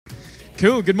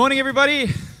Cool. Good morning,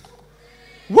 everybody.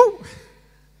 Woo!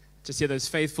 Just hear those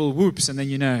faithful whoops, and then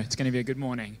you know it's going to be a good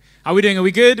morning. How are we doing? Are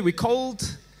we good? Are we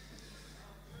cold?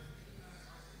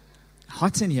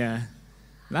 Hot in here.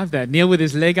 Love that. Neil with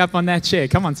his leg up on that chair.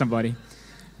 Come on, somebody.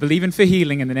 Believing for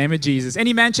healing in the name of Jesus.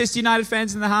 Any Manchester United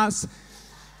fans in the house?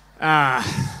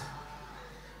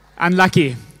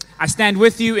 Unlucky. I stand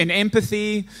with you in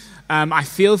empathy. I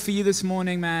feel for you this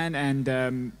morning, man,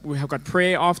 and we have got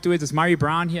prayer afterwards. Is Murray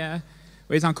Brown here?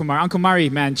 Where's Uncle Murray? Uncle Murray,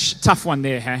 man, tough one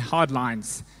there, hey? Hard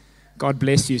lines. God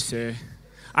bless you, sir.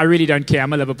 I really don't care.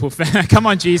 I'm a Liverpool fan. Come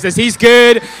on, Jesus. He's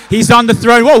good. He's on the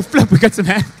throne. Whoa, flip, we got some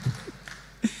hands.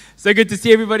 So good to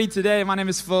see everybody today. My name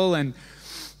is Phil, and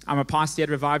I'm a pastor at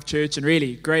Revive Church, and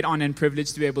really great honor and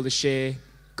privilege to be able to share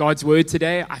God's word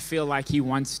today. I feel like he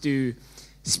wants to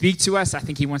speak to us. I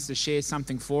think he wants to share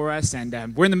something for us. And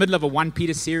we're in the middle of a 1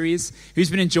 Peter series. Who's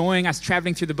been enjoying us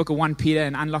traveling through the book of 1 Peter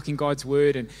and unlocking God's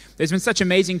word? And there's been such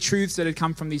amazing truths that have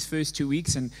come from these first 2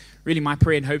 weeks. And really my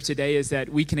prayer and hope today is that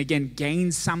we can again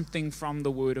gain something from the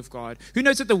word of God. Who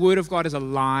knows that the word of God is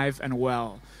alive and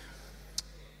well?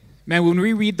 Man, when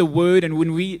we read the word and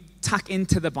when we tuck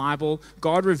into the Bible,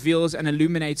 God reveals and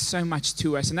illuminates so much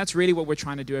to us. And that's really what we're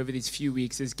trying to do over these few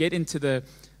weeks, is get into the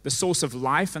source of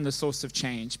life and the source of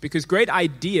change. Because great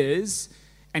ideas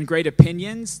and great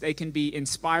opinions, they can be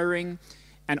inspiring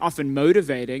and often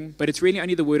motivating, but it's really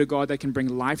only the word of God that can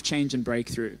bring life change and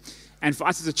breakthrough. And for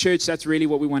us as a church, that's really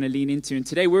what we want to lean into. And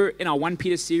today we're in our 1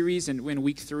 Peter series, and we're in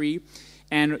week 3.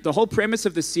 And the whole premise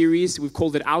of the series, we've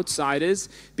called it Outsiders,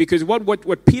 because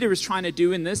what Peter is trying to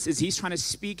do in this is he's trying to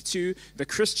speak to the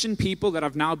Christian people that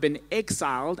have now been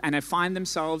exiled and have find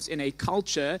themselves in a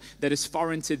culture that is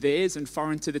foreign to theirs and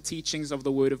foreign to the teachings of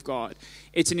the Word of God.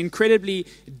 It's an incredibly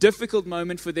difficult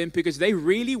moment for them because they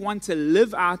really want to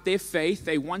live out their faith.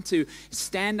 They want to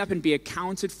stand up and be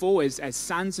accounted for as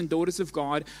sons and daughters of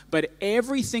God, but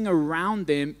everything around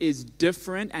them is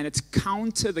different and it's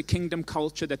counter the kingdom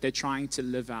culture that they're trying to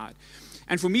live out.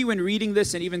 And for me, when reading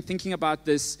this and even thinking about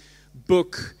this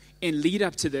book in lead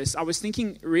up to this, I was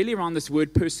thinking really around this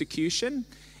word persecution.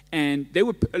 And there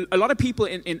were a lot of people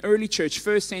in early church,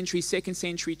 first century, second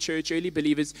century church, early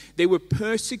believers, they were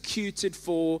persecuted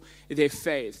for their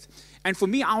faith. And for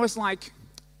me, I was like,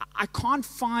 I can't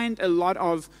find a lot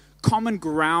of common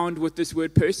ground with this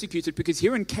word persecuted, because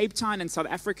here in Cape Town in South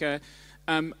Africa,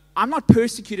 I'm not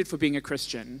persecuted for being a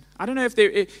Christian. I don't know if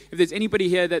there's anybody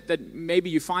here that maybe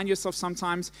you find yourself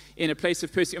sometimes in a place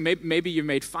of persecution, or maybe you're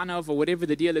made fun of or whatever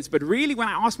the deal is. But really, when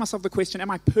I ask myself the question,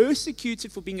 am I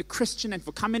persecuted for being a Christian and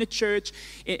for coming to church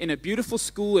in a beautiful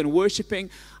school and worshiping?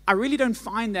 I really don't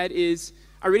find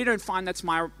that's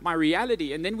my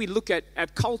reality. And then we look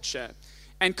at culture.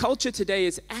 And culture today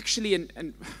is actually,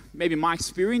 and maybe my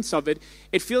experience of it,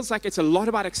 it feels like it's a lot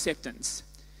about acceptance.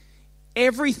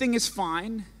 Everything is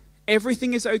fine.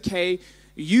 Everything is okay.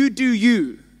 You do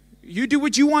you. You do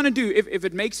what you want to do. If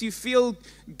it makes you feel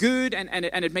good and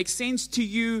it makes sense to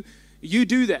you, you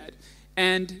do that.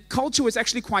 And culture was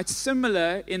actually quite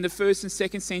similar in the first and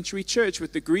second century church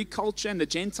with the Greek culture and the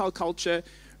Gentile culture.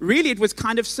 Really, it was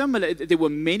kind of similar. There were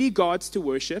many gods to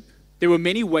worship. There were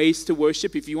many ways to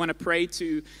worship. If you want to pray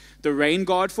to the rain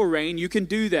god for rain, you can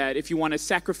do that. If you want to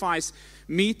sacrifice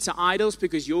meat to idols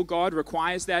because your God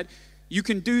requires that, you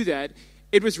can do that.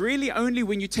 It was really only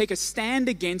when you take a stand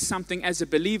against something as a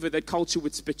believer that culture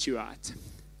would spit you out.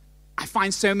 I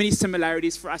find so many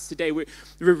similarities for us today. We're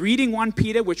reading 1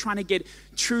 Peter. We're trying to get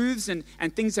truths and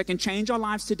things that can change our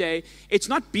lives today. It's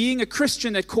not being a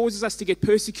Christian that causes us to get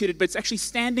persecuted, but it's actually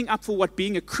standing up for what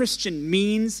being a Christian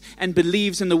means and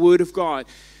believes in the Word of God.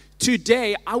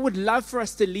 Today, I would love for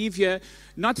us to leave here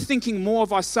not thinking more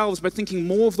of ourselves, but thinking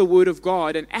more of the Word of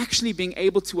God and actually being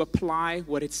able to apply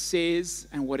what it says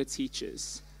and what it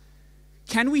teaches.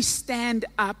 Can we stand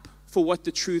up for what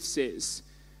the truth says?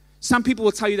 Some people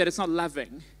will tell you that it's not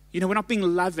loving. You know, we're not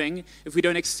being loving if we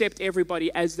don't accept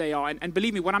everybody as they are. And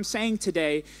believe me, what I'm saying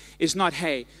today is not,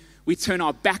 hey, we turn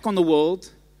our back on the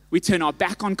world. We turn our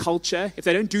back on culture. If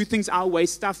they don't do things our way,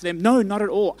 stuff them. No, not at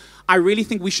all. I really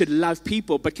think we should love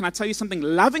people. But can I tell you something?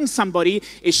 Loving somebody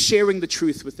is sharing the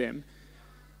truth with them.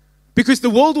 Because the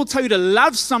world will tell you to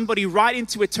love somebody right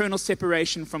into eternal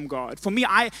separation from God. For me,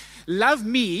 I love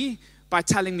me by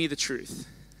telling me the truth.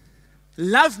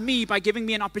 Love me by giving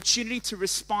me an opportunity to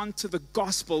respond to the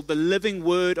gospel, the living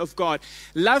word of God.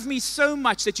 Love me so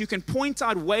much that you can point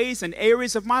out ways and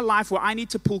areas of my life where I need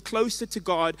to pull closer to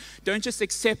God. Don't just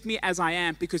accept me as I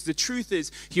am, because the truth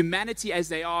is humanity as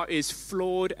they are is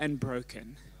flawed and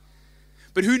broken.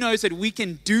 But who knows that we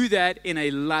can do that in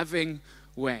a loving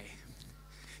way.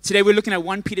 Today we're looking at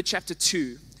 1 Peter chapter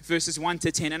 2. verses 1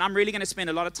 to 10. And I'm really going to spend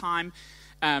a lot of time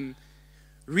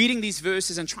reading these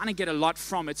verses and trying to get a lot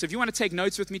from it. So if you want to take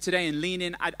notes with me today and lean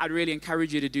in, I'd really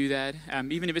encourage you to do that,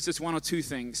 even if it's just one or two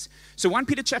things. So 1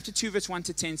 Peter chapter 2, verse 1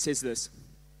 to 10 says this: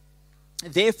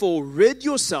 "Therefore rid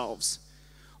yourselves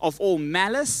of all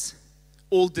malice,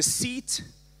 all deceit,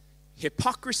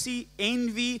 hypocrisy,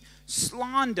 envy,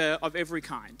 slander of every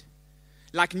kind.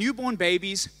 Like newborn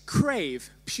babies, crave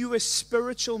pure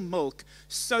spiritual milk,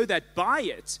 so that by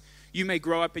it you may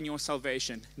grow up in your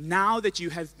salvation, now that you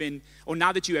have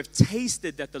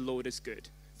tasted that the Lord is good."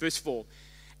 Verse 4,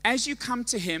 "As you come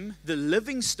to him, the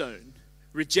living stone,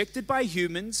 rejected by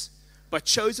humans, but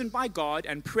chosen by God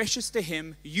and precious to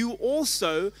him, you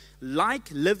also, like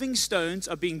living stones,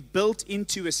 are being built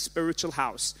into a spiritual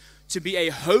house, to be a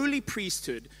holy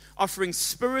priesthood, offering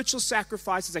spiritual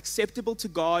sacrifices acceptable to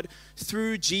God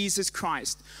through Jesus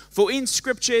Christ. For in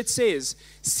Scripture it says,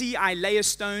 'See, I lay a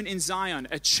stone in Zion,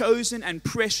 a chosen and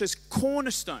precious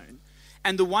cornerstone,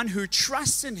 and the one who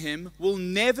trusts in him will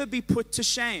never be put to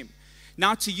shame.'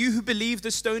 Now to you who believe,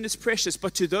 the stone is precious,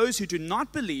 but to those who do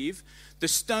not believe, the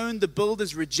stone the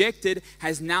builders rejected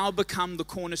has now become the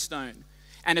cornerstone,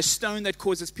 and a stone that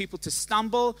causes people to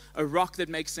stumble, a rock that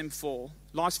makes them fall."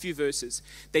 Last few verses.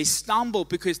 "They stumble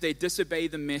because they disobey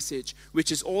the message,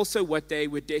 which is also what they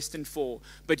were destined for.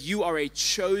 But you are a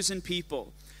chosen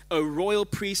people, a royal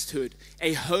priesthood,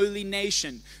 a holy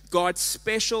nation, God's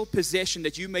special possession,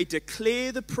 that you may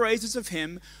declare the praises of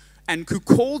him and who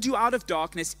called you out of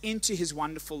darkness into his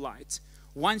wonderful light.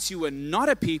 Once you were not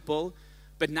a people,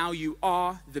 but now you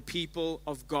are the people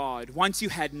of God. Once you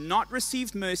had not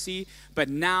received mercy, but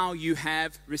now you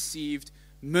have received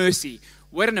mercy."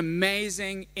 What an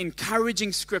amazing,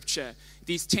 encouraging scripture,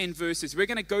 these 10 verses. We're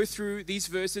going to go through these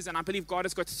verses, and I believe God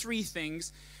has got 3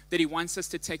 things that he wants us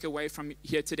to take away from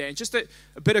here today. And just a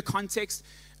bit of context,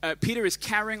 Peter is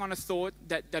carrying on a thought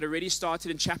that already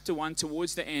started in chapter 1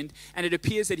 towards the end, and it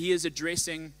appears that he is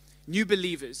addressing new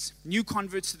believers, new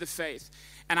converts to the faith.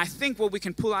 And I think what we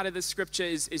can pull out of this scripture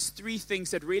is 3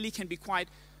 things that really can be quite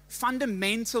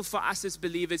fundamental for us as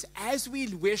believers as we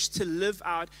wish to live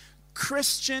out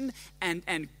Christian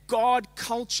and God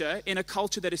culture in a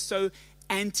culture that is so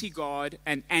anti-God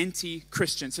and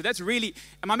anti-Christian. So that's really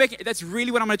what I'm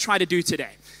going to try to do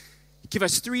today. Give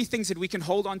us 3 things that we can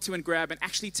hold on to and grab and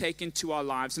actually take into our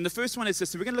lives. And the first one is this.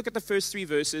 So we're going to look at the first 3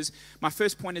 verses. My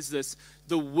first point is this: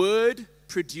 the word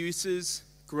produces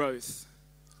growth.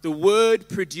 The word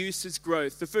produces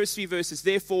growth. The first 3 verses: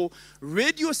 "Therefore,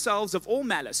 rid yourselves of all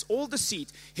malice, all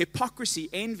deceit, hypocrisy,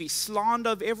 envy, slander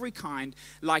of every kind.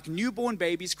 Like newborn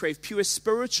babies, crave pure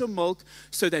spiritual milk,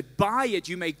 so that by it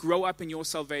you may grow up in your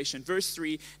salvation." Verse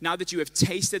 3, "Now that you have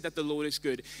tasted that the Lord is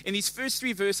good." In these first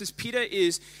 3 verses, Peter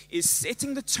is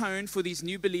setting the tone for these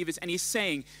new believers, and he's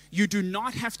saying, you do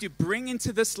not have to bring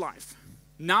into this life,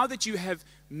 now that you have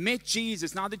met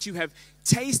Jesus, now that you have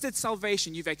tasted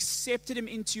salvation, you've accepted him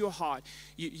into your heart,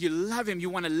 you love him, you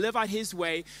want to live out his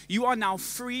way, you are now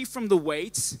free from the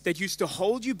weights that used to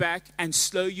hold you back and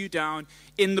slow you down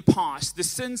in the past. The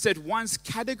sins that once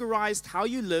categorized how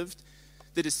you lived,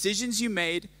 the decisions you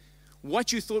made,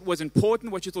 what you thought was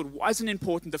important, what you thought wasn't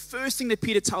important. The first thing that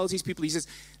Peter tells these people, he says,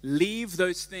 leave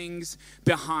those things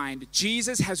behind.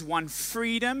 Jesus has won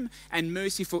freedom and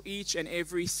mercy for each and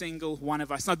every single one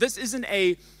of us. Now, this isn't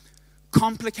a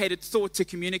complicated thought to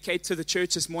communicate to the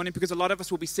church this morning, because a lot of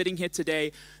us will be sitting here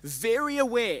today very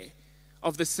aware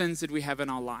of the sins that we have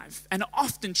in our life, and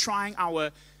often trying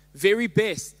our very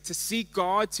best to seek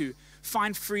God, to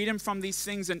find freedom from these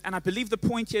things. And I believe the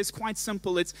point here is quite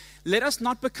simple. It's, let us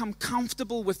not become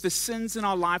comfortable with the sins in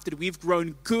our life that we've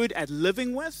grown good at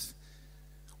living with,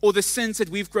 or the sins that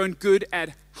we've grown good at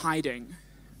hiding.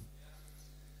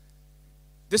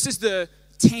 This is the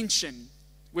tension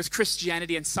with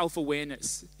Christianity and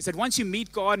self-awareness. Is that once you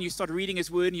meet God and you start reading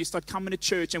his word and you start coming to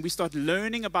church and we start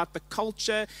learning about the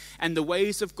culture and the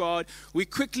ways of God, we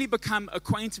quickly become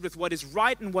acquainted with what is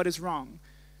right and what is wrong.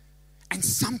 And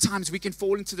sometimes we can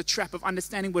fall into the trap of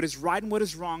understanding what is right and what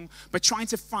is wrong, but trying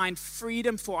to find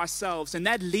freedom for ourselves. And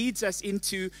that leads us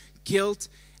into guilt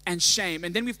and shame.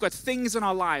 And then we've got things in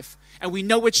our life, and we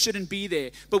know it shouldn't be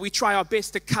there, but we try our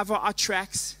best to cover our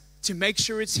tracks, to make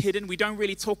sure it's hidden. We don't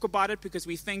really talk about it because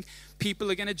we think people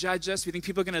are going to judge us. We think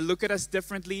people are going to look at us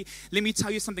differently. Let me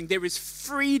tell you something. There is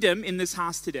freedom in this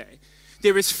house today.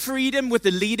 There is freedom with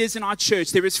the leaders in our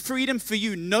church. There is freedom for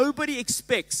you. Nobody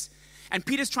expects And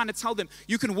Peter's trying to tell them,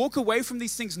 you can walk away from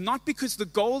these things not because the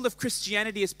goal of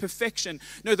Christianity is perfection.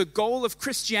 No, the goal of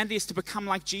Christianity is to become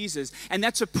like Jesus. And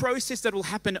that's a process that will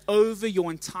happen over your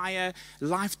entire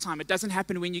lifetime. It doesn't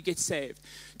happen when you get saved.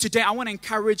 Today, I want to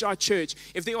encourage our church.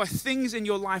 If there are things in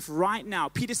your life right now,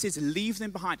 Peter says, leave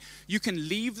them behind. You can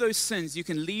leave those sins. You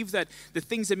can leave the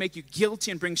things that make you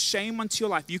guilty and bring shame onto your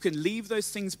life. You can leave those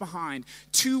things behind.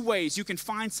 2 ways. You can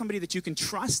find somebody that you can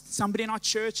trust, somebody in our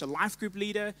church, a life group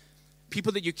leader,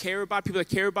 people that you care about, people that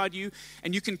care about you,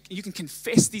 and you can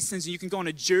confess these sins, and you can go on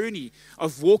a journey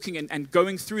of walking and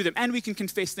going through them, and we can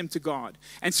confess them to God.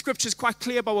 And Scripture is quite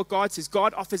clear about what God says.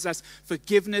 God offers us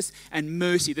forgiveness and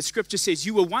mercy. The Scripture says,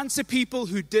 you were once a people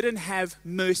who didn't have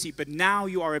mercy, but now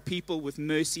you are a people with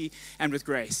mercy and with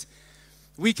grace.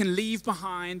 We can leave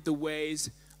behind the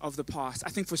ways of the past. I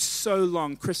think for so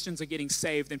long, Christians are getting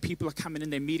saved and people are coming in,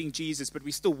 they're meeting Jesus, but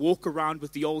we still walk around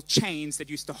with the old chains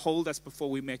that used to hold us before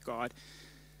we met God.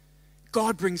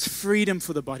 God brings freedom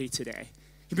for the body today.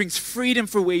 He brings freedom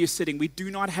for where you're sitting. We do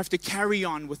not have to carry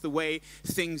on with the way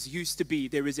things used to be.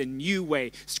 There is a new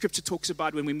way. Scripture talks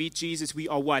about when we meet Jesus, we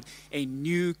are what? A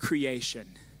new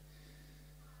creation.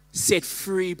 Set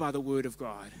free by the word of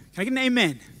God. Can I get an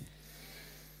amen?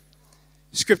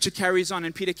 Scripture carries on,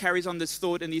 and Peter carries on this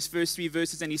thought in these first 3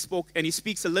 verses, and he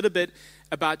speaks a little bit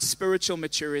about spiritual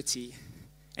maturity,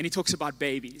 and he talks about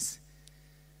babies.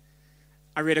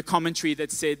 I read a commentary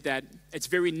that said that it's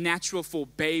very natural for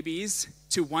babies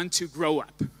to want to grow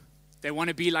up. They want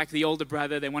to be like the older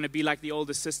brother, they want to be like the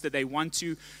older sister, they want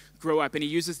to grow up. And he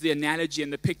uses the analogy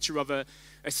and the picture of a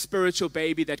spiritual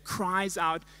baby that cries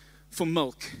out for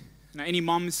milk. Now, any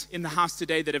moms in the house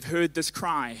today that have heard this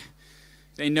cry,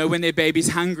 they know when their baby's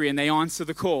hungry and they answer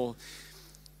the call.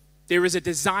 There is a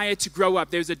desire to grow up.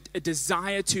 There's a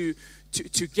desire to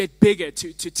get bigger,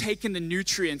 to take in the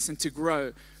nutrients and to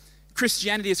grow.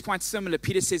 Christianity is quite similar.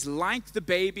 Peter says, like the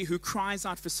baby who cries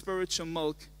out for spiritual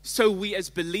milk, so we as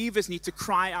believers need to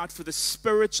cry out for the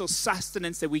spiritual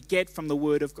sustenance that we get from the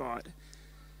Word of God.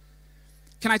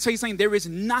 Can I tell you something? There is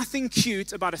nothing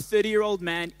cute about a 30-year-old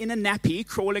man in a nappy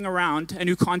crawling around and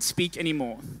who can't speak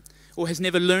anymore, or has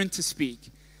never learned to speak.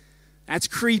 That's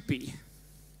creepy.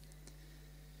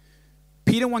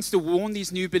 Peter wants to warn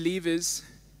these new believers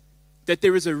that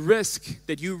there is a risk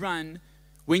that you run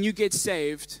when you get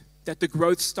saved, that the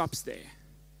growth stops there.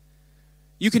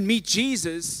 You can meet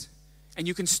Jesus and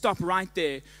you can stop right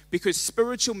there, because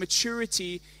spiritual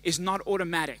maturity is not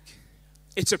automatic.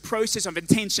 It's a process of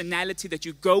intentionality that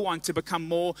you go on to become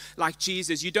more like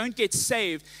Jesus. You don't get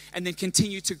saved and then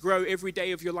continue to grow every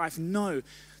day of your life. No.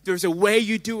 There's a way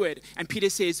you do it. And Peter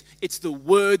says it's the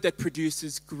word that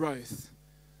produces growth.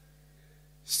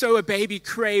 So a baby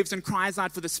craves and cries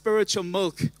out for the spiritual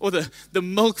milk, or the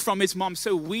milk from his mom.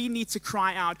 So we need to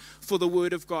cry out for the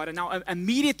word of God. And now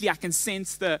immediately I can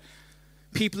sense the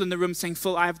people in the room saying,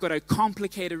 Phil, I've got a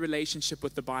complicated relationship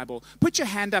with the Bible. Put your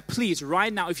hand up, please,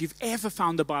 right now, if you've ever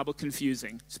found the Bible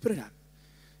confusing. Just put it up.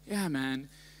 Yeah, man.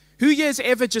 Who here has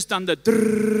ever just done the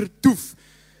doof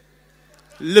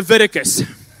Leviticus?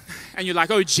 And you're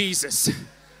like, oh, Jesus.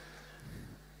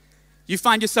 You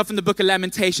find yourself in the book of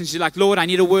Lamentations. You're like, Lord, I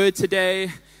need a word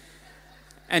today.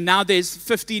 And now there's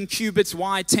 15 cubits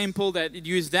wide temple that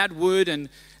used that word, and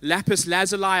lapis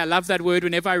lazuli. I love that word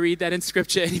whenever I read that in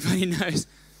Scripture. Anybody knows?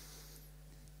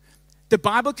 The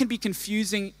Bible can be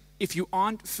confusing if you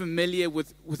aren't familiar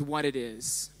with what it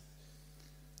is.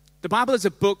 The Bible is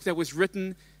a book that was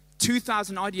written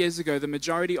 2,000 odd years ago, the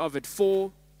majority of it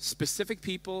for specific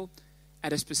people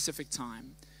at a specific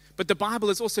time. But the Bible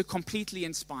is also completely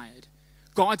inspired.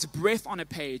 God's breath on a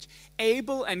page,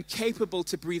 able and capable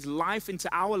to breathe life into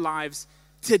our lives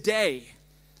today.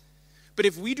 But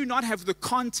if we do not have the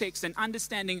context and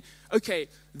understanding, okay,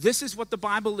 this is what the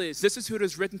Bible is, this is who it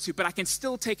was written to, but I can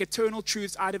still take eternal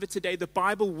truths out of it today, the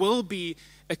Bible will be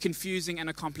a confusing and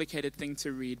a complicated thing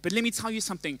to read. But let me tell you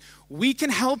something, we can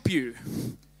help you.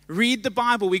 Read the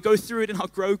Bible. We go through it in our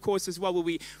Grow course as well,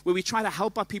 where we try to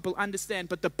help our people understand.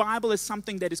 But the Bible is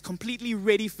something that is completely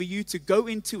ready for you to go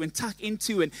into and tuck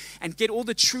into and get all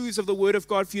the truths of the Word of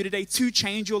God for you today to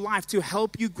change your life, to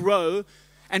help you grow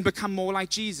and become more like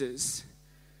Jesus.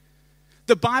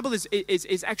 The Bible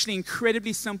is actually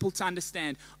incredibly simple to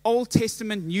understand. Old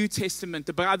Testament, New Testament.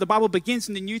 The Bible begins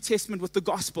in the New Testament with the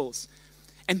Gospels.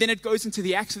 And then it goes into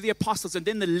the Acts of the Apostles, and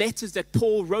then the letters that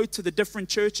Paul wrote to the different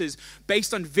churches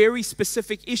based on very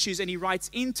specific issues, and he writes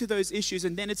into those issues,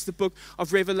 and then it's the book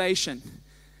of Revelation.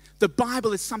 The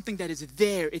Bible is something that is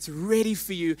there, it's ready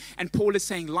for you, and Paul is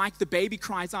saying, like the baby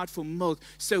cries out for milk,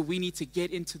 so we need to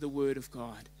get into the Word of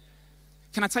God.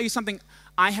 Can I tell you something?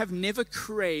 I have never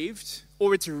craved,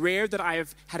 or it's rare that I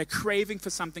have had a craving for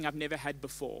something I've never had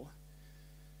before.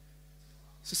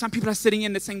 So some people are sitting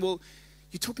in and saying, well,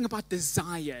 you're talking about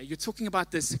desire. You're talking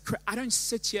about this. I don't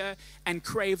sit here and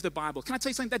crave the Bible. Can I tell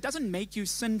you something? That doesn't make you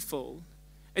sinful.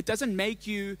 It doesn't make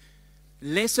you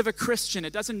less of a Christian.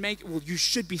 It doesn't make, well, you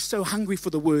should be so hungry for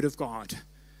the Word of God.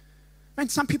 Man,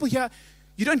 some people here,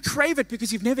 you don't crave it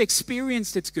because you've never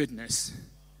experienced its goodness.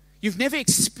 You've never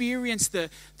experienced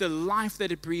the life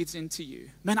that it breathes into you.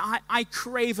 Man, I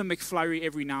crave a McFlurry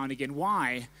every now and again.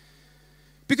 Why?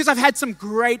 Because I've had some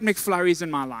great McFlurries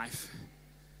in my life.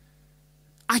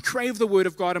 I crave the Word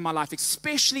of God in my life,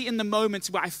 especially in the moments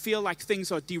where I feel like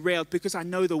things are derailed, because I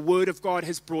know the Word of God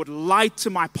has brought light to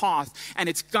my path, and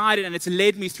it's guided and it's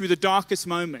led me through the darkest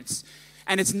moments,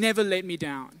 and it's never let me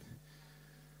down.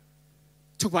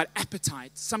 Talk about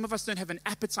appetite. Some of us don't have an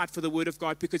appetite for the Word of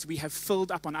God because we have filled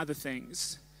up on other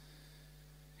things.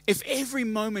 If every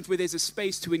moment where there's a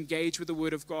space to engage with the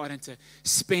Word of God and to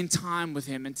spend time with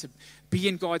Him and to be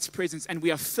in God's presence, and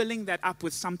we are filling that up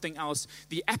with something else,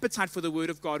 the appetite for the Word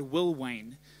of God will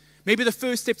wane. Maybe the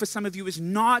first step for some of you is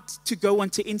not to go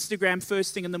onto Instagram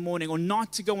first thing in the morning, or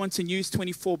not to go onto News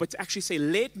 24, but to actually say,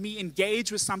 let me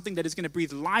engage with something that is going to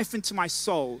breathe life into my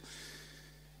soul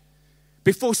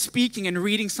before speaking and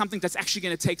reading something that's actually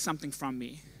going to take something from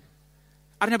me.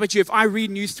 I don't know about you, if I read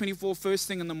News 24 first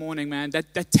thing in the morning, man,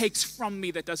 that takes from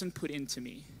me, that doesn't put into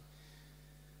me.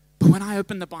 But when I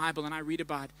open the Bible and I read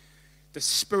about the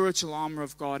spiritual armor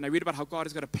of God, and I read about how God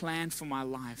has got a plan for my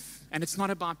life, and it's not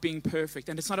about being perfect,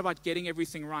 and it's not about getting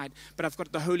everything right, but I've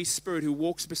got the Holy Spirit who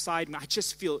walks beside me, I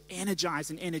just feel energized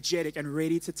and energetic and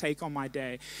ready to take on my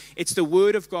day. It's the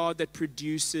Word of God that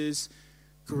produces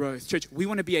growth. Church, we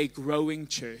want to be a growing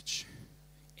church.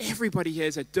 Everybody here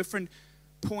is at different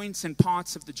points and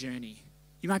parts of the journey.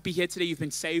 You might be here today, you've been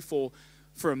saved for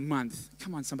a month.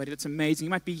 Come on, somebody, that's amazing.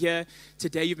 You might be here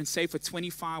today, you've been saved for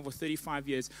 25 or 35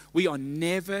 years. We are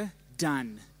never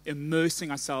done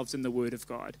immersing ourselves in the Word of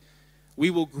God.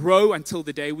 We will grow until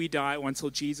the day we die or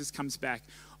until Jesus comes back.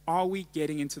 Are we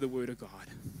getting into the Word of God?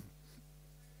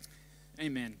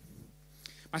 Amen.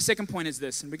 My second point is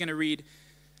this, and we're going to read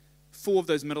 4 of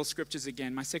those middle scriptures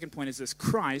again. My second point is this: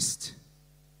 Christ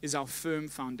is our firm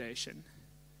foundation.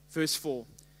 Verse 4,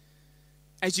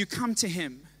 as you come to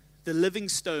Him, the living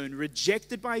stone,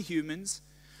 rejected by humans,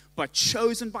 but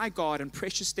chosen by God and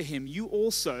precious to Him, you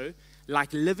also,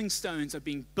 like living stones, are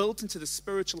being built into the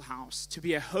spiritual house to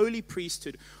be a holy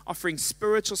priesthood, offering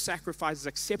spiritual sacrifices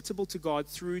acceptable to God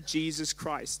through Jesus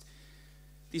Christ.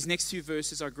 These next 2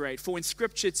 verses are great. For in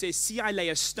Scripture it says, see, I lay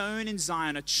a stone in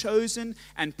Zion, a chosen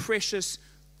and precious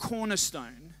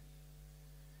cornerstone,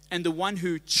 and the one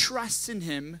who trusts in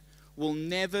Him will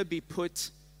never be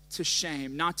put to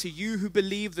shame. Now to you who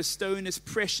believe, the stone is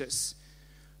precious,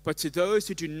 but to those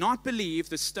who do not believe,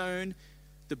 the stone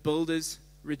the builders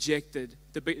rejected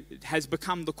has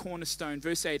become the cornerstone.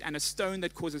 Verse 8, and a stone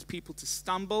that causes people to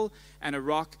stumble, and a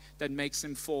rock that makes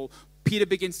them fall. Peter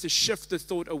begins to shift the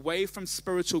thought away from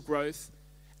spiritual growth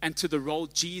and to the role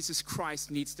Jesus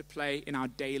Christ needs to play in our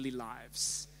daily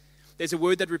lives. There's a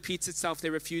word that repeats itself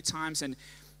there a few times, and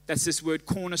that's this word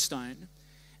cornerstone.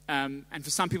 And for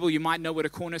some people, you might know what a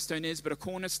cornerstone is, but a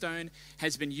cornerstone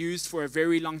has been used for a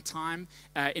very long time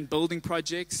in building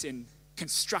projects, in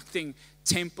constructing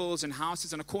temples and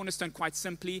houses. And a cornerstone, quite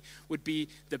simply, would be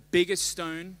the biggest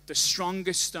stone, the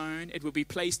strongest stone. It would be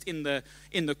placed in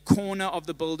the corner of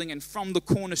the building, and from the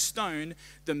cornerstone,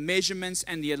 the measurements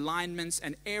and the alignments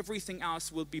and everything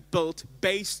else will be built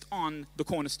based on the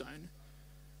cornerstone.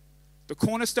 The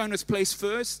cornerstone was placed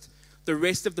first. The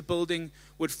rest of the building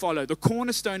would follow. The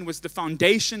cornerstone was the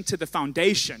foundation to the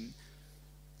foundation,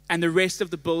 and the rest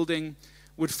of the building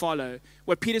would follow.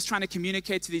 What Peter's trying to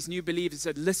communicate to these new believers is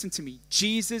that, listen to me,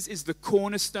 Jesus is the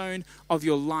cornerstone of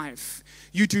your life.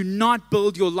 You do not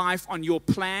build your life on your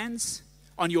plans,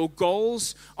 on your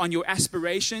goals, on your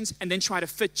aspirations, and then try to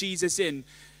fit Jesus in.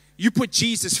 You put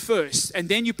Jesus first, and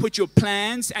then you put your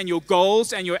plans and your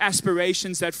goals and your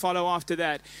aspirations that follow after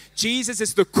that. Jesus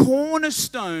is the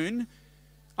cornerstone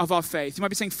of our faith. You might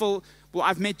be saying, Phil, well,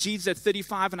 I've met Jesus at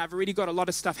 35 and I've already got a lot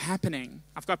of stuff happening.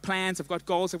 I've got plans, I've got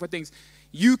goals, I've got things.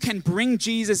 You can bring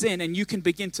Jesus in and you can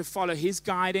begin to follow His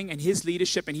guiding and His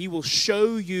leadership, and He will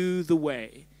show you the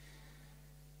way.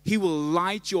 He will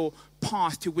light your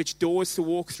path to which doors to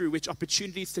walk through, which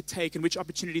opportunities to take and which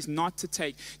opportunities not to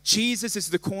take. Jesus is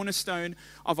the cornerstone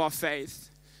of our faith.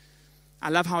 I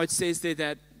love how it says there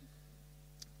that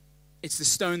it's the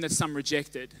stone that some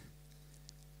rejected.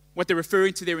 What they're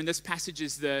referring to there in this passage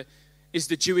is the is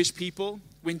the Jewish people.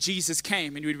 When Jesus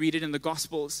came, and we read it in the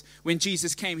Gospels, when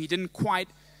Jesus came, he didn't quite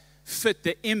fit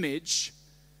the image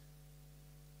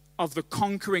of the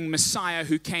conquering Messiah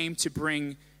who came to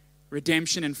bring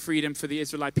redemption and freedom for the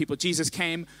Israelite people. Jesus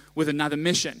came with another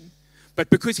mission. But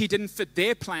because he didn't fit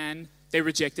their plan, they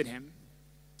rejected him.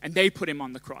 And they put him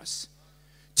on the cross.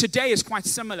 Today is quite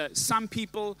similar. Some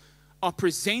people are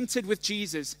presented with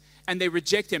Jesus and they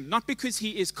reject him. Not because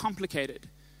he is complicated.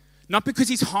 Not because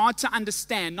he's hard to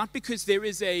understand. Not because there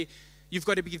is you've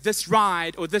got to be this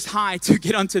ride or this high to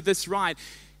get onto this ride.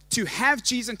 To have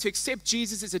Jesus and to accept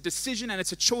Jesus is a decision and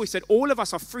it's a choice that all of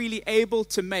us are freely able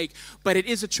to make. But it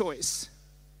is a choice.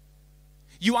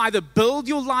 You either build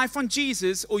your life on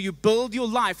Jesus or you build your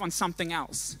life on something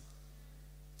else.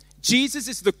 Jesus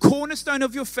is the cornerstone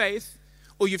of your faith,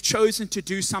 or you've chosen to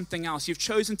do something else. You've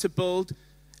chosen to build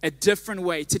a different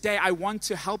way. Today, I want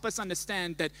to help us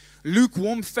understand that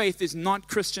lukewarm faith is not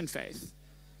Christian faith.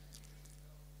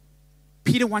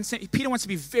 Peter wants to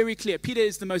be very clear. Peter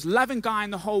is the most loving guy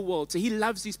in the whole world. So he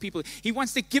loves these people. He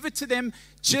wants to give it to them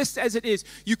just as it is.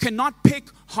 You cannot pick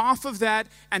half of that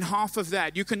and half of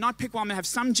that. You cannot pick, well, I'm going to have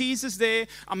some Jesus there.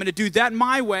 I'm going to do that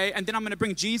my way. And then I'm going to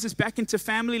bring Jesus back into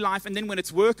family life. And then when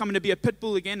it's work, I'm going to be a pit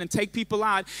bull again and take people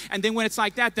out. And then when it's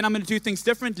like that, then I'm going to do things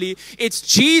differently. It's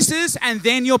Jesus and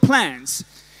then your plans.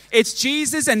 It's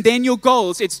Jesus and then your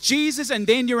goals. It's Jesus and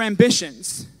then your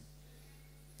ambitions.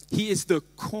 He is the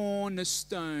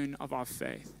cornerstone of our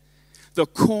faith, the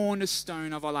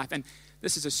cornerstone of our life. And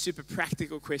this is a super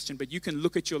practical question, but you can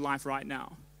look at your life right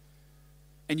now.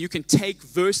 And you can take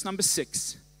verse number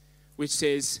 6, which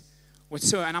says,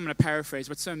 and I'm going to paraphrase,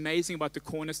 what's so amazing about the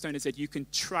cornerstone is that you can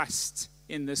trust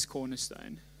in this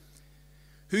cornerstone.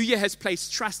 Who here has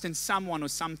placed trust in someone or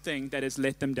something that has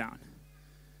let them down?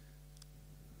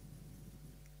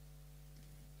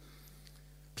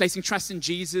 Placing trust in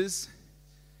Jesus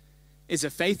is a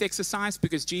faith exercise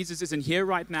because Jesus isn't here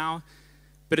right now,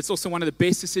 but it's also one of the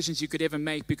best decisions you could ever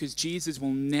make because Jesus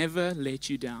will never let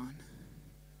you down.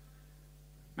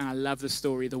 Man, I love the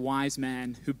story, the wise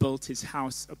man who built his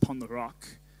house upon the rock.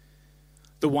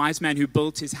 The wise man who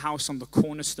built his house on the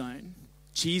cornerstone,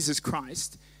 Jesus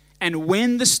Christ. And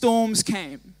when the storms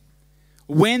came,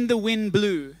 when the wind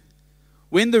blew,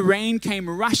 when the rain came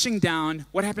rushing down,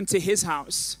 what happened to his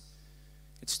house?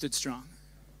 It stood strong.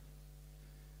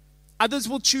 Others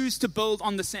will choose to build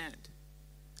on the sand.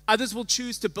 Others will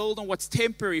choose to build on what's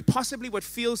temporary, possibly what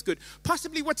feels good,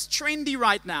 possibly what's trendy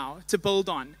right now to build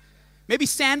on. Maybe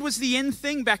sand was the in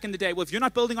thing back in the day. Well, if you're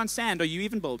not building on sand, are you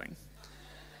even building?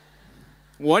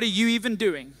 What are you even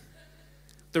doing?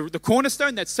 The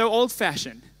cornerstone, that's so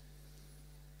old-fashioned.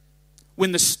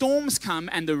 When the storms come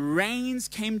and the rains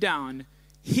came down,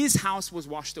 his house was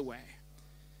washed away.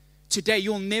 Today,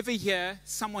 you'll never hear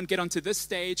someone get onto this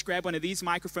stage, grab one of these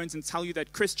microphones and tell you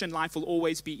that Christian life will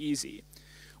always be easy.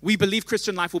 We believe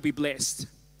Christian life will be blessed.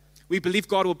 We believe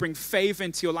God will bring favor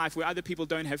into your life where other people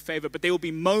don't have favor. But there will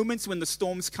be moments when the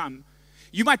storms come.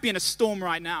 You might be in a storm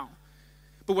right now.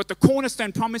 But what the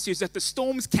cornerstone promises you is that the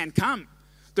storms can come.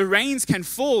 The rains can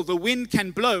fall. The wind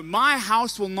can blow. My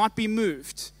house will not be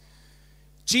moved.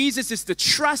 Jesus is the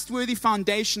trustworthy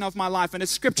foundation of my life. And a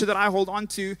scripture that I hold on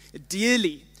to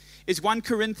dearly is 1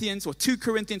 Corinthians or 2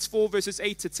 Corinthians 4 verses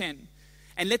 8 to 10.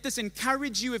 And let this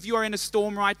encourage you if you are in a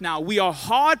storm right now. We are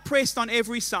hard pressed on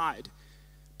every side,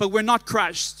 but we're not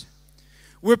crushed.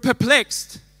 We're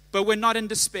perplexed, but we're not in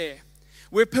despair.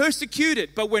 We're persecuted,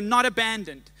 but we're not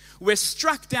abandoned. We're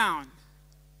struck down,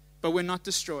 but we're not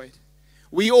destroyed.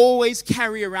 We always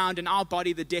carry around in our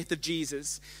body the death of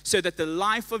Jesus, so that the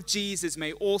life of Jesus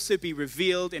may also be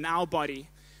revealed in our body.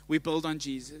 We build on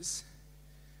Jesus.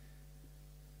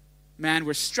 Man,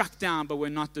 we're struck down, but we're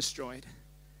not destroyed.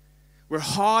 We're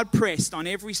hard pressed on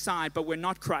every side, but we're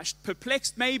not crushed.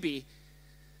 Perplexed maybe,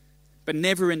 but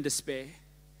never in despair.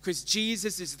 Because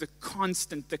Jesus is the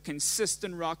constant, the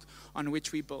consistent rock on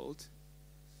which we build.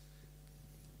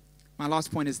 My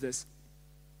last point is this.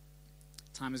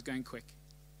 Time is going quick.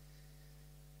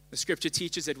 The scripture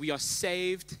teaches that we are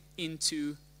saved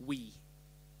into we.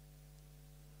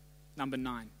 Number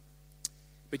 9.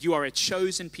 But you are a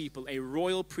chosen people, a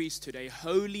royal priesthood, a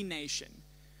holy nation,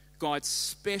 God's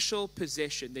special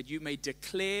possession, that you may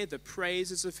declare the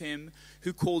praises of him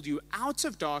who called you out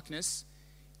of darkness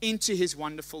into his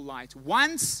wonderful light.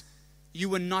 Once you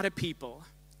were not a people,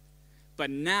 but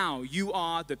now you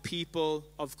are the people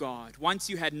of God. Once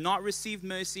you had not received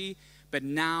mercy, but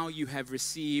now you have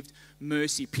received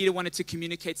mercy. Peter wanted to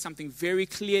communicate something very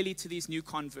clearly to these new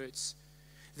converts.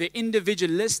 The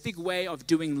individualistic way of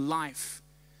doing life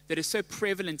that is so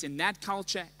prevalent in that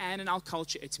culture and in our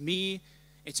culture. It's me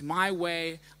it's my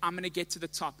way, I'm going to get to the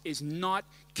top, is not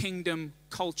kingdom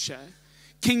culture.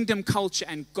 Kingdom culture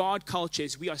and God culture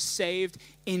is we are saved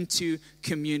into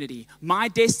community. My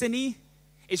destiny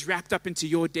is wrapped up into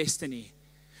your destiny.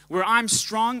 Where I'm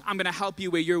strong, I'm going to help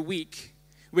you where you're weak.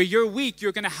 Where you're weak,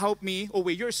 you're going to help me, or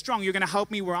where you're strong, you're going to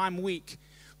help me where I'm weak.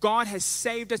 God has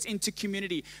saved us into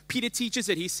community. Peter teaches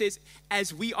it. He says,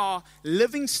 as we are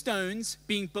living stones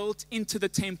being built into the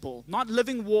temple, not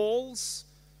living walls,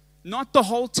 not the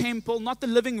whole temple, not the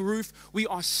living roof. We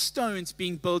are stones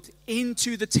being built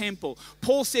into the temple.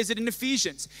 Paul says it in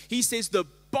Ephesians. He says the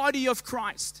body of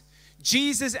Christ,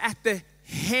 Jesus at the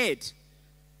head.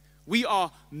 We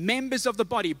are members of the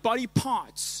body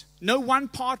parts. No one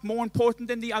part more important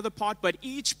than the other part, but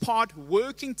each part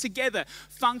working together,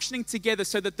 functioning together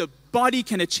so that the body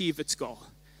can achieve its goal.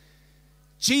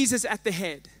 Jesus at the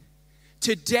head.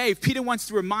 Today, Peter wants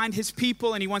to remind his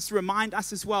people, and he wants to remind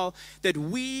us as well, that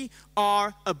we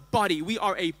are a body. We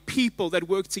are a people that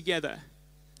work together.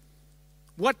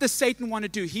 What does Satan want to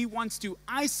do? He wants to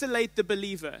isolate the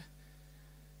believer.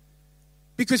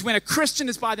 Because when a Christian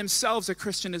is by themselves, a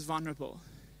Christian is vulnerable.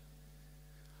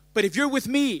 But if you're with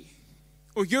me,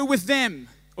 or you're with them,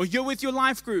 or you're with your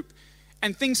life group,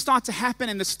 and things start to happen,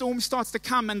 and the storm starts to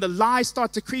come, and the lies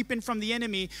start to creep in from the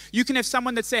enemy, you can have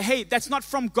someone that say, hey, that's not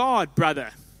from God,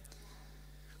 brother.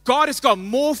 God has got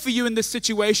more for you in this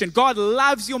situation. God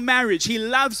loves your marriage. He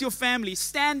loves your family.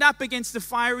 Stand up against the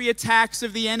fiery attacks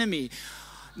of the enemy.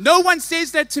 No one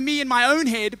says that to me in my own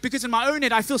head, because in my own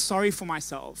head, I feel sorry for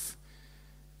myself.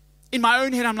 In my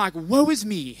own head, I'm like, woe is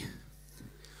me.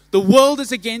 The world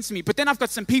is against me. But then I've got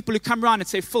some people who come around and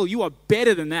say, Phil, you are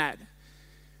better than that.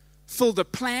 Phil, the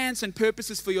plans and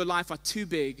purposes for your life are too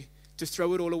big to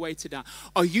throw it all away to die.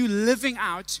 Are you living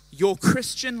out your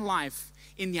Christian life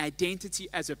in the identity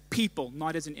as a people,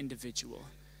 not as an individual?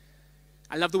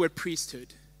 I love the word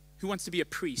priesthood. Who wants to be a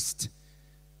priest?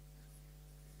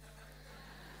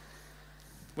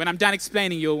 When I'm done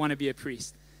explaining, you'll want to be a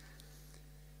priest.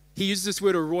 He uses this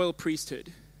word, a royal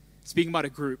priesthood, speaking about a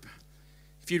group.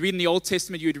 If you read in the Old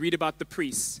Testament, you would read about the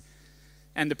priests.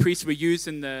 And the priests were used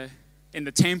in the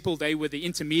temple. They were the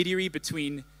intermediary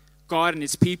between God and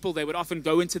his people. They would often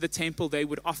go into the temple. They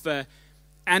would offer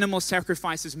animal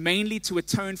sacrifices, mainly to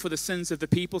atone for the sins of the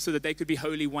people so that they could be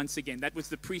holy once again. That was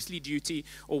the priestly duty,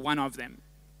 or one of them.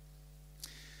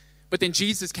 But then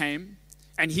Jesus came,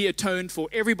 and he atoned for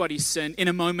everybody's sin in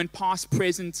a moment, past,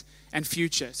 present, and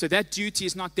future. So that duty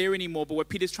is not there anymore. But what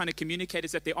Peter's trying to communicate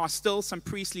is that there are still some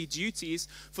priestly duties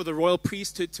for the royal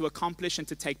priesthood to accomplish and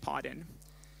to take part in.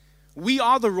 We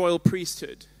are the royal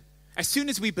priesthood. As soon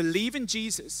as we believe in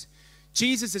Jesus,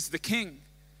 Jesus is the king.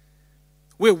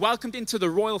 We're welcomed into the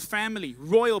royal family,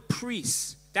 royal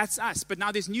priests. That's us. But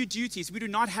now there's new duties. We do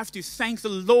not have to, thank the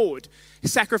Lord,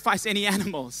 sacrifice any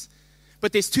animals.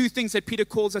 But there's two things that Peter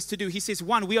calls us to do. He says,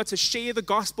 one, we are to share the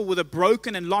gospel with a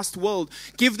broken and lost world.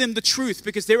 Give them the truth,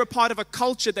 because they're a part of a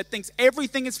culture that thinks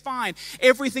everything is fine,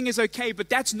 everything is okay. But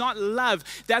that's not love.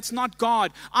 That's not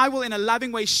God. I will, in a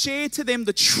loving way, share to them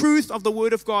the truth of the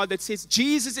word of God that says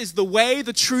Jesus is the way,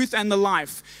 the truth, and the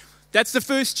life. That's the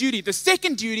first duty. The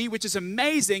second duty, which is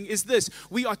amazing, is this.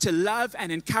 We are to love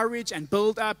and encourage and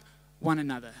build up one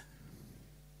another.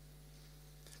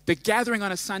 The gathering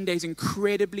on a Sunday is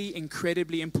incredibly,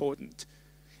 incredibly important.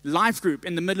 Life group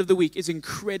in the middle of the week is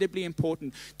incredibly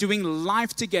important. Doing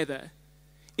life together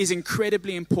is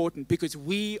incredibly important because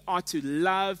we are to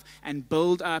love and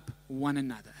build up one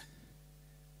another.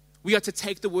 We are to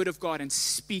take the word of God and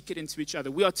speak it into each other.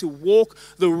 We are to walk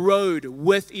the road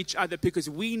with each other because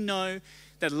we know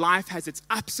that life has its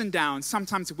ups and downs.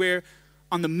 Sometimes we're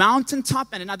on the mountaintop,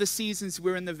 and in other seasons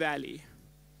we're in the valley.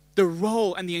 The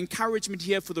role and the encouragement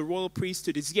here for the royal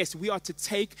priesthood is, yes, we are to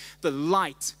take the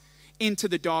light into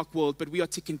the dark world, but we are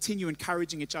to continue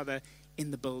encouraging each other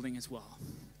in the building as well.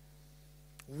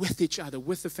 With each other,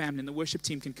 with the family, and the worship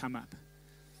team can come up.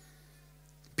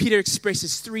 Peter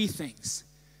expresses three things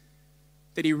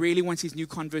that he really wants his new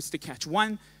converts to catch.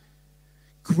 One,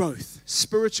 growth,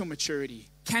 spiritual maturity.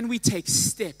 Can we take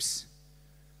steps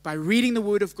by reading the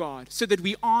word of God so that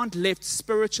we aren't left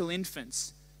spiritual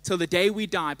infants till the day we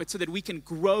die, but so that we can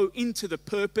grow into the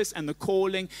purpose and the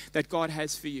calling that God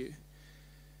has for you?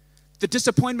 The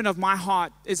disappointment of my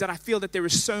heart is that I feel that there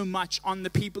is so much on the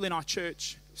people in our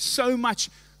church, so much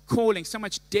calling, so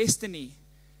much destiny.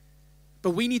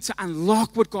 But we need to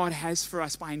unlock what God has for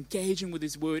us by engaging with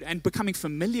his word and becoming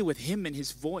familiar with him and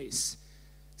his voice.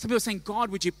 Some people are saying, God,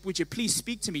 would you please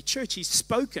speak to me? Church, he's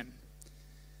spoken.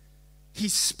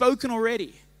 He's spoken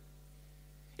already.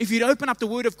 If you'd open up the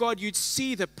word of God, you'd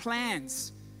see the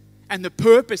plans and the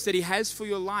purpose that he has for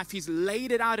your life. He's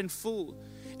laid it out in full.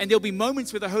 And there'll be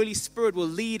moments where the Holy Spirit will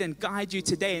lead and guide you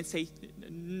today and say,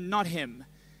 not him.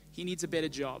 He needs a better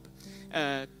job.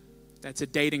 That's a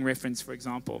dating reference, for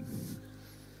example.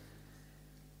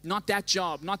 Not that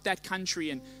job, not that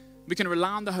country. And we can rely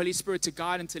on the Holy Spirit to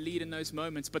guide and to lead in those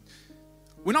moments. But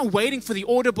we're not waiting for the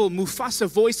audible Mufasa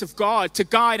voice of God to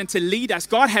guide and to lead us.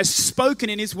 God has spoken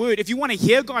in His Word. If you want to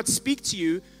hear God speak to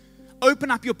you,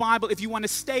 open up your Bible. If you want to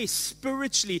stay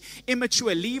spiritually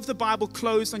immature, leave the Bible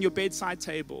closed on your bedside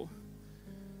table.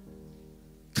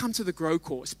 Come to the Grow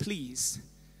course, please.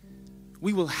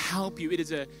 We will help you. It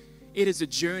is a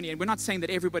journey. And we're not saying that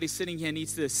everybody sitting here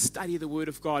needs to study the Word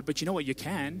of God, but you know what? You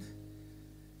can.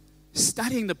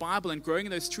 Studying the Bible and growing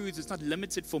in those truths is not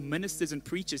limited for ministers and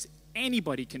preachers.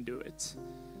 Anybody can do it.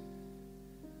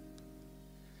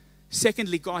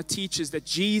 Secondly, God teaches that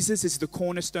Jesus is the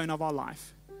cornerstone of our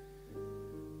life.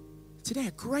 Today,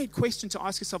 a great question to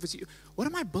ask yourself is, what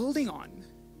am I building on?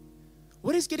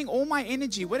 What is getting all my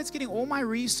energy? What is getting all my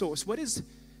resource? What is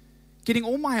getting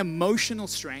all my emotional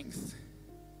strength?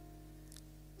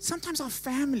 Sometimes our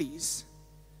families,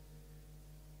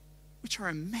 which are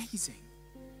amazing,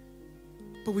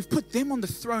 but we've put them on the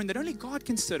throne that only God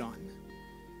can sit on.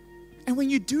 And when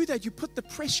you do that, you put the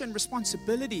pressure and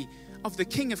responsibility of the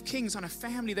King of Kings on a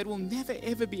family that will never,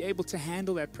 ever be able to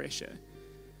handle that pressure.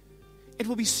 It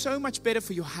will be so much better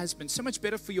for your husband, so much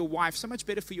better for your wife, so much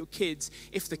better for your kids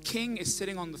if the King is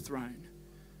sitting on the throne.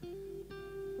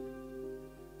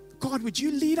 God, would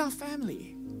you lead our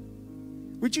family?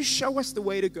 Would you show us the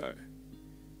way to go?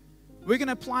 We're going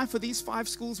to apply for these 5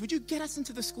 schools. Would you get us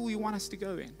into the school you want us to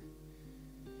go in?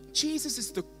 Jesus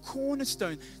is the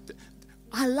cornerstone.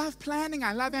 I love planning.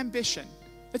 I love ambition.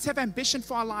 Let's have ambition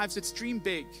for our lives. Let's dream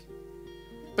big.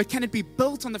 But can it be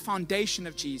built on the foundation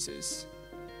of Jesus?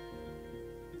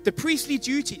 The priestly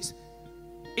duties.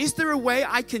 Is there a way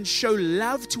I can show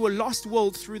love to a lost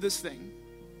world through this thing?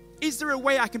 Is there a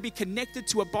way I can be connected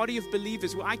to a body of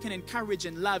believers where I can encourage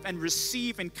and love and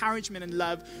receive encouragement and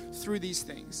love through these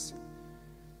things?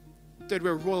 Third,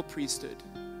 we're a royal priesthood.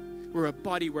 We're a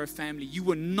body, we're a family. You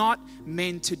were not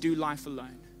meant to do life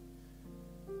alone.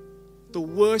 The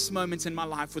worst moments in my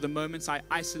life were the moments I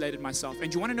isolated myself.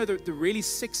 And you want to know the really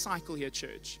sick cycle here,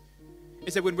 church?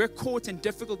 Is that when we're caught in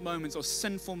difficult moments or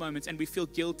sinful moments and we feel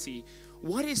guilty,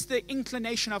 what is the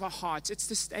inclination of our hearts? It's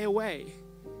to stay away.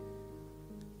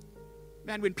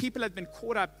 Man, when people have been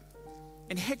caught up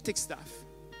in hectic stuff,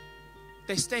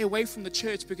 they stay away from the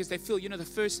church because they feel, the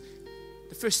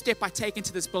first step I take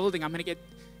into this building, I'm going to get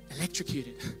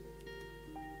electrocuted.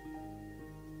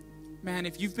 Man,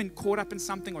 if you've been caught up in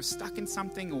something or stuck in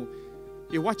something, or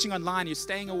you're watching online, you're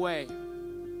staying away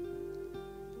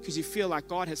because you feel like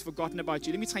God has forgotten about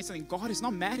you. Let me tell you something. God is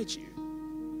not mad at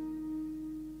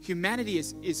you. Humanity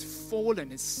is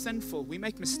fallen, is sinful. We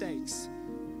make mistakes.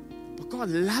 But God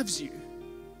loves you.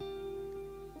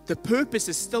 The purpose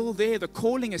is still there. The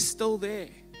calling is still there.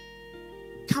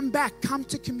 Come back. Come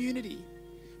to community.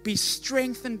 Be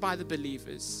strengthened by the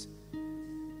believers.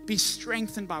 Be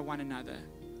strengthened by one another.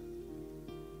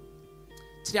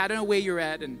 Today, I don't know where you're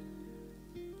at and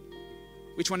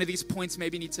which one of these points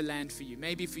maybe need to land for you.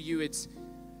 Maybe for you, it's,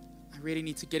 I really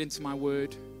need to get into my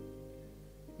word.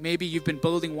 Maybe you've been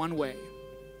building one way,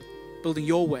 building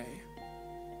your way,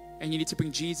 and you need to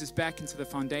bring Jesus back into the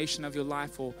foundation of your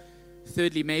life. Or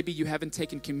thirdly, maybe you haven't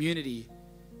taken community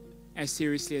as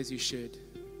seriously as you should.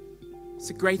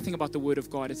 It's a great thing about the Word of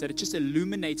God is that it just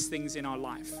illuminates things in our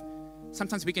life.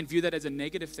 Sometimes we can view that as a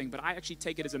negative thing, but I actually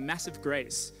take it as a massive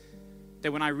grace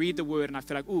that when I read the Word and I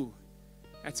feel like, ooh,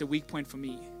 that's a weak point for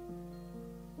me.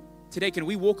 Today, can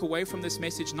we walk away from this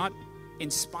message not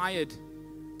inspired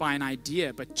by an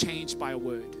idea, but changed by a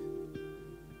word?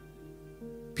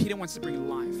 Peter wants to bring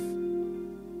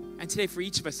life. And today, for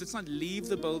each of us, let's not leave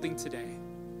the building today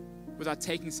without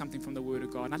taking something from the Word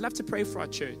of God. And I'd love to pray for our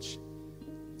church.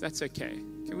 If that's okay.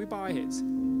 Can we bow our heads?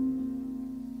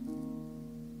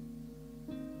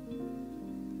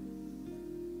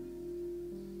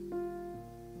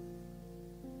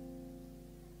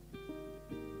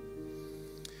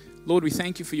 Lord, we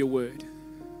thank you for your word.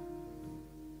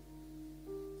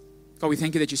 God, we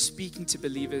thank you that you're speaking to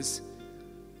believers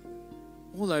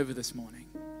all over this morning.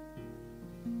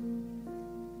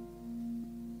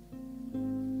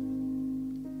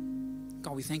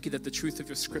 God, we thank you that the truth of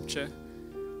your scripture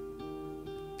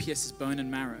pierces bone and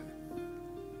marrow.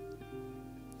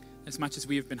 As much as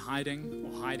we have been hiding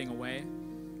or hiding away,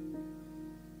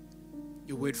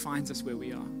 your word finds us where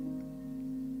we are.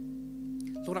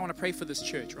 Lord, I want to pray for this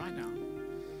church right now.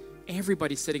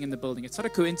 Everybody sitting in the building. It's not a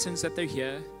coincidence that they're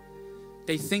here.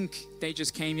 They think they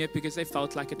just came here because they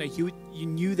felt like it. No, you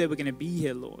knew they were going to be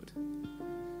here, Lord.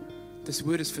 This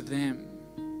word is for them.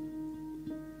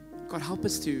 God, help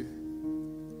us to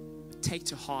take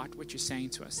to heart what you're saying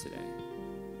to us today.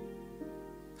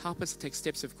 Help us to take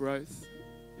steps of growth,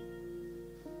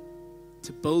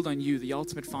 to build on you, the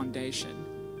ultimate foundation,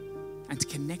 and to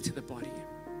connect to the body.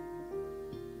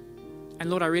 And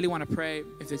Lord, I really want to pray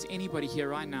if there's anybody here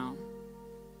right now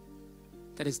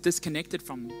that is disconnected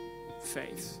from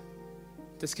faith,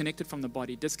 disconnected from the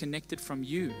body, disconnected from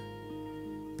you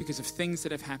because of things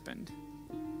that have happened.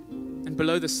 And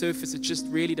below the surface, it just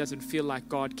really doesn't feel like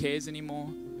God cares anymore,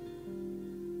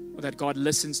 or that God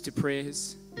listens to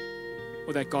prayers,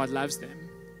 or that God loves them.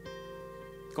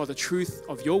 God, the truth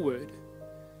of your word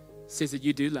says that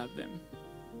you do love them,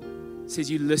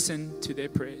 says you listen to their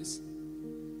prayers,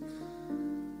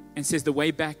 and says the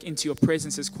way back into your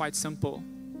presence is quite simple.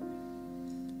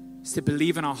 It's to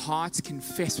believe in our hearts,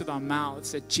 confess with our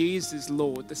mouths that Jesus is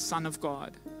Lord, the Son of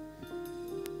God,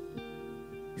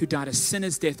 who died a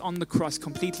sinner's death on the cross,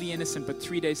 completely innocent, but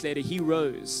 3 days later he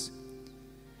rose.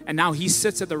 And now he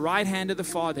sits at the right hand of the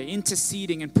Father,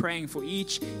 interceding and praying for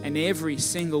each and every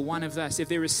single one of us. If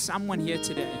there is someone here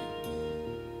today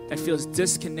that feels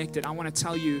disconnected, I want to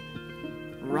tell you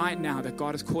right now that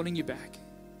God is calling you back.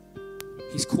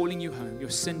 He's calling you home. Your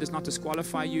sin does not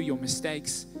disqualify you. Your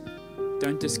mistakes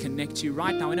don't disconnect you.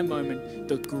 Right now, in a moment,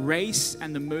 the grace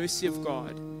and the mercy of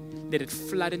God, let it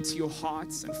flood into your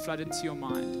hearts and flood into your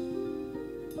mind.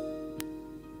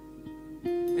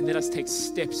 And let us take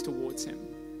steps towards Him.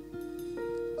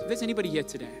 So if there's anybody here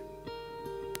today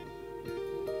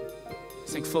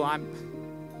saying, Phil, I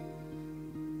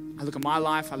look at my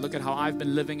life, I look at how I've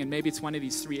been living, and maybe it's one of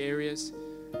these three areas.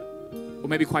 Or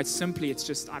maybe quite simply, it's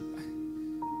just I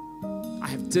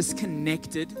have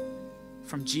disconnected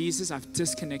from Jesus. I've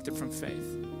disconnected from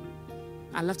faith.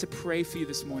 I'd love to pray for you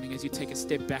this morning as you take a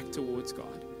step back towards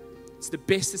God. It's the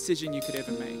best decision you could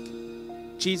ever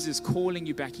make. Jesus is calling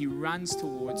you back. He runs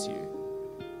towards you.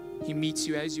 He meets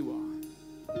you as you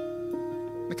are.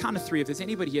 On the count of three, if there's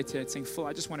anybody here today saying, Phil,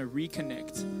 I just want to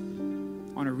reconnect.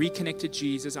 I want to reconnect to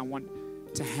Jesus. I want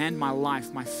to hand my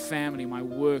life, my family, my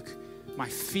work, my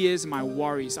fears, my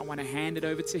worries, I want to hand it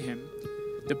over to Him.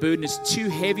 The burden is too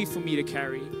heavy for me to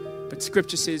carry, but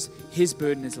Scripture says His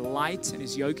burden is light and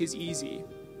His yoke is easy.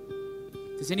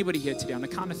 If there's anybody here today, on the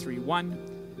count of three,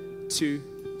 1, 2,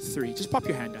 3, just pop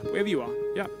your hand up, wherever you are.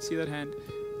 Yeah, see that hand?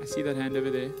 I see that hand over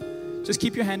there. Just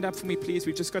keep your hand up for me, please.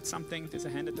 We've just got something. There's a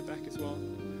hand at the back as well.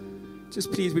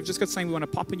 Just please, we've just got something we want to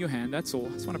pop in your hand. That's all.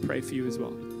 I just want to pray for you as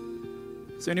well.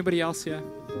 Is there anybody else here?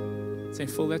 Say,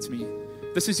 Phil, that's me.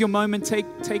 This is your moment. Take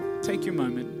your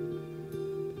moment.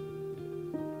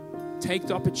 Take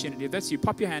the opportunity. If that's you,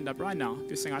 pop your hand up right now. If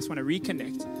you're saying, I just want to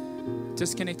reconnect.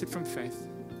 Disconnected from faith.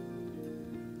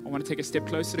 I want to take a step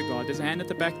closer to God. There's a hand at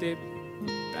the back there.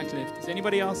 Back left. Is there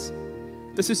anybody else?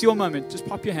 This is your moment. Just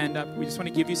pop your hand up. We just want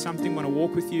to give you something. We want to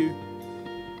walk with you.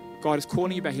 God is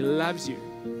calling you back. He loves you.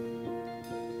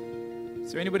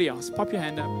 Is there anybody else? Pop your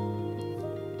hand up.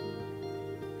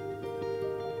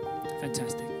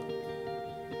 Fantastic.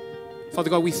 Father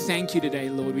God, we thank you today,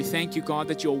 Lord. We thank you, God,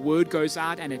 that your word goes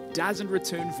out and it doesn't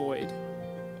return void.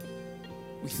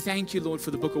 We thank you, Lord,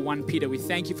 for the book of 1 Peter. We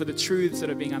thank you for the truths that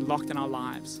are being unlocked in our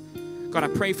lives. God, I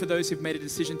pray for those who've made a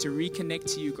decision to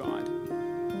reconnect to you, God.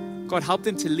 God, help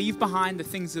them to leave behind the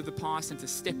things of the past and to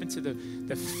step into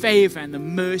the favor and the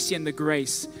mercy and the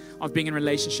grace of being in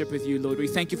relationship with you, Lord. We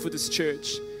thank you for this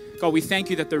church. God, we thank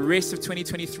you that the rest of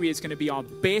 2023 is going to be our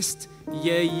best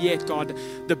year yet, God.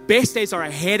 The best days are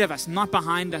ahead of us, not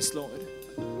behind us, Lord.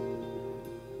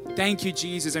 Thank you,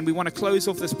 Jesus. And we want to close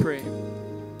off this prayer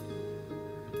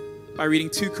by reading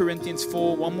 2 Corinthians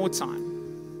 4 one more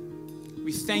time.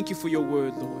 We thank you for your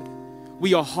word, Lord.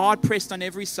 We are hard pressed on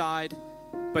every side,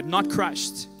 but not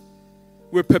crushed.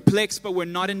 We're perplexed, but we're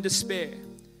not in despair.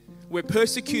 We're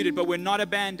persecuted, but we're not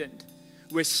abandoned.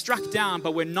 We're struck down,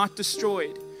 but we're not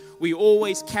destroyed. We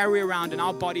always carry around in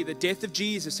our body the death of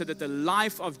Jesus so that the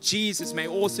life of Jesus may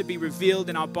also be revealed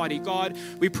in our body. God,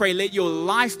 we pray, let your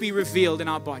life be revealed in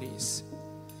our bodies.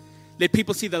 Let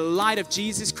people see the light of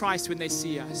Jesus Christ when they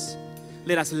see us.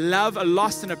 Let us love a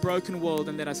lost and a broken world,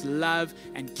 and let us love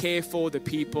and care for the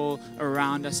people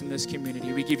around us in this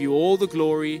community. We give you all the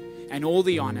glory and all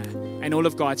the honor, and all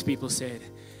of God's people said,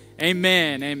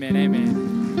 amen, amen, amen.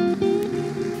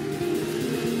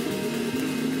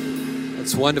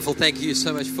 That's wonderful. Thank you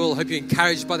so much, Phil. Hope you're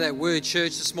encouraged by that word,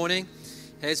 church, this morning.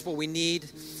 That's what we need.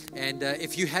 And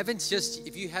if you haven't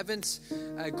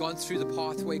gone through the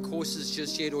pathway courses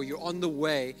just yet, or you're on the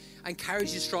way, I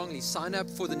encourage you strongly, sign up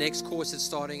for the next course that's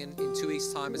starting in 2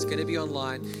 weeks' time. It's going to be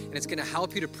online, and it's going to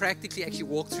help you to practically actually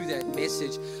walk through that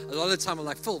message. A lot of the time I'm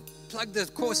like, Phil, plug the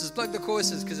courses,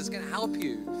 because it's going to help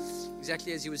you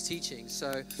exactly as he was teaching.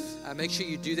 So make sure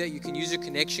you do that. You can use your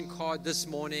connection card this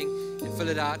morning and fill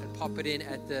it out and pop it in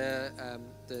at the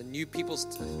new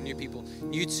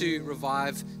to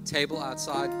Revive table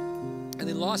outside. And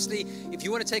then lastly, if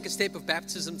you want to take a step of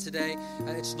baptism today,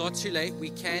 it's not too late. We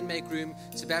can make room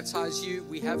to baptize you.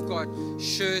 We have got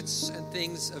shirts and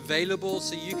things available,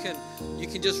 so you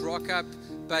can just rock up.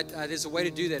 But there's a way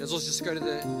to do that. It's also just go to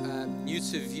the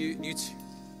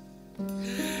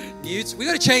we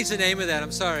got to change the name of that.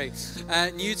 I'm sorry.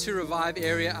 New to Revive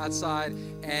area outside,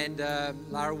 and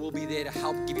Lara will be there to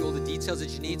help give you all the details that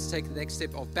you need to take the next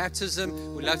step of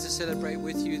baptism. We'd love to celebrate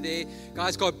with you there.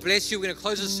 Guys, God bless you. We're going to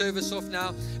close the service off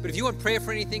now. But if you want prayer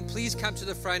for anything, please come to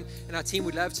the front, and our team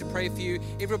would love to pray for you.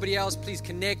 Everybody else, please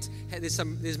connect.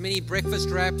 There's many breakfast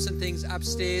wraps and things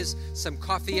upstairs, some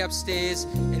coffee upstairs,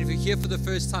 and if you're here for the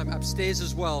first time, upstairs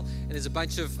as well. And there's a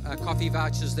bunch of coffee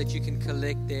vouchers that you can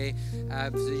collect there,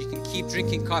 so you can keep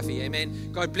drinking coffee.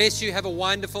 Amen. God bless you. Have a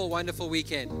wonderful, wonderful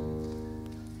weekend.